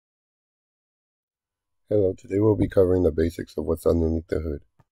Hello, today we'll be covering the basics of what's underneath the hood.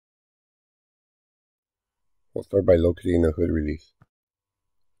 We'll start by locating the hood release.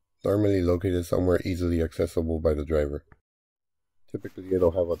 Normally located somewhere easily accessible by the driver. Typically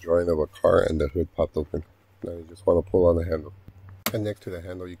it'll have a drawing of a car and the hood popped open. Now you just want to pull on the handle. And next to the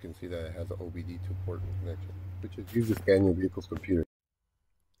handle you can see that it has an OBD2 port connection, which is used to scan your vehicle's computer.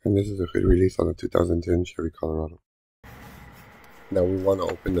 And this is the hood release on a 2010 Chevy Colorado. Now we want to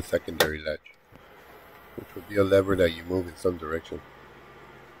open the secondary latch, which would be a lever that you move in some direction.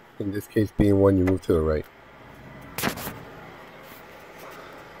 In this case being one you move to the right.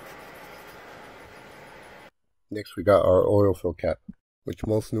 Next we got our oil fill cap, which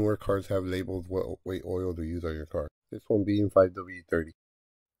most newer cars have labeled what weight oil to use on your car. This one being 5W30.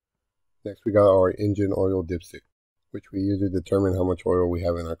 Next we got our engine oil dipstick, which we use to determine how much oil we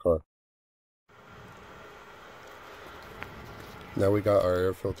have in our car. Now we got our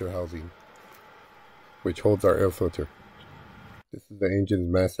air filter housing, which holds our air filter. This is the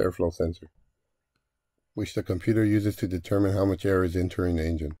engine's mass airflow sensor, which the computer uses to determine how much air is entering the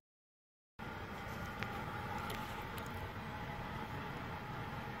engine.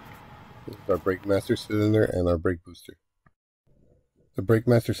 This is our brake master cylinder and our brake booster. The brake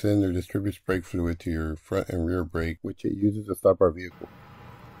master cylinder distributes brake fluid to your front and rear brake, which it uses to stop our vehicle.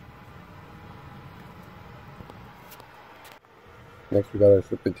 Next we got our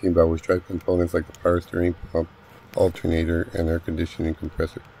serpentine belt, which drives components like the power steering pump, alternator, and air conditioning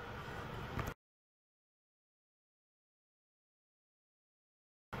compressor.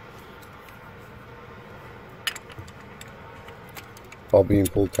 All being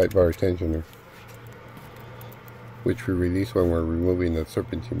pulled tight by our tensioner, which we release when we're removing the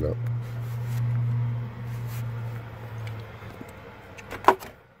serpentine belt.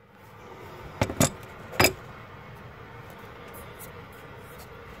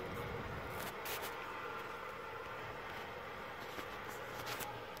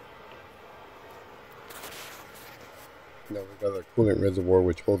 Now we got our coolant reservoir,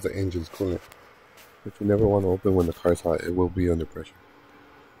 which holds the engine's coolant, which you never want to open when the car's hot. It will be under pressure.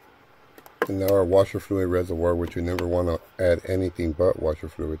 And now our washer fluid reservoir, which you never want to add anything but washer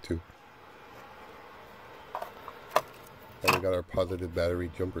fluid to. And we got our positive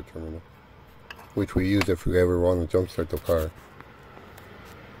battery jumper terminal, which we use if we ever want to jumpstart the car.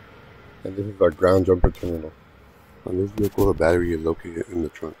 And this is our ground jumper terminal. On this vehicle the battery is located in the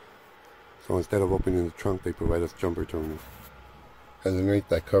trunk. So instead of opening the trunk, they provide us jumper terminals. Underneath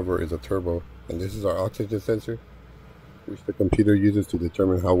that cover is a turbo, and this is our oxygen sensor, which the computer uses to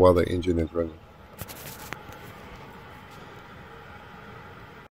determine how well the engine is running.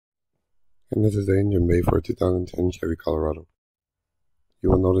 And this is the engine bay for a 2010 Chevy Colorado. You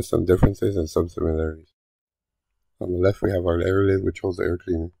will notice some differences and some similarities. On the left we have our air lid, which holds the air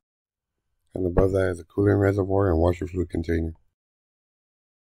cleaner, and above that is a coolant reservoir and washer fluid container.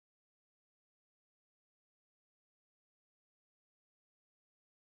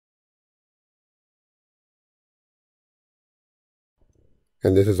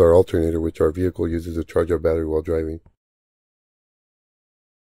 And this is our alternator, which our vehicle uses to charge our battery while driving.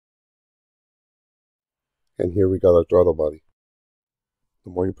 And here we got our throttle body. The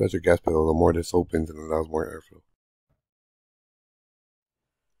more you press your gas pedal, the more this opens and allows more airflow.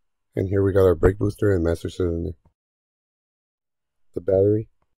 And here we got our brake booster and master cylinder. The battery.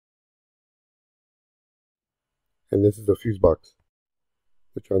 And this is the fuse box,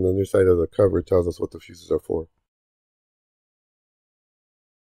 which on the underside of the cover tells us what the fuses are for.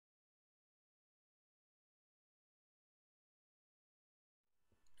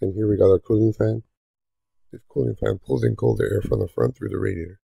 And here we got our cooling fan. This cooling fan pulls in cold air from the front through the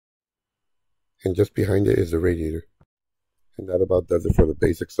radiator. And just behind it is the radiator. And that about does it for the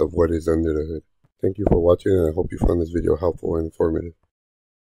basics of what is under the hood. Thank you for watching, and I hope you found this video helpful and informative.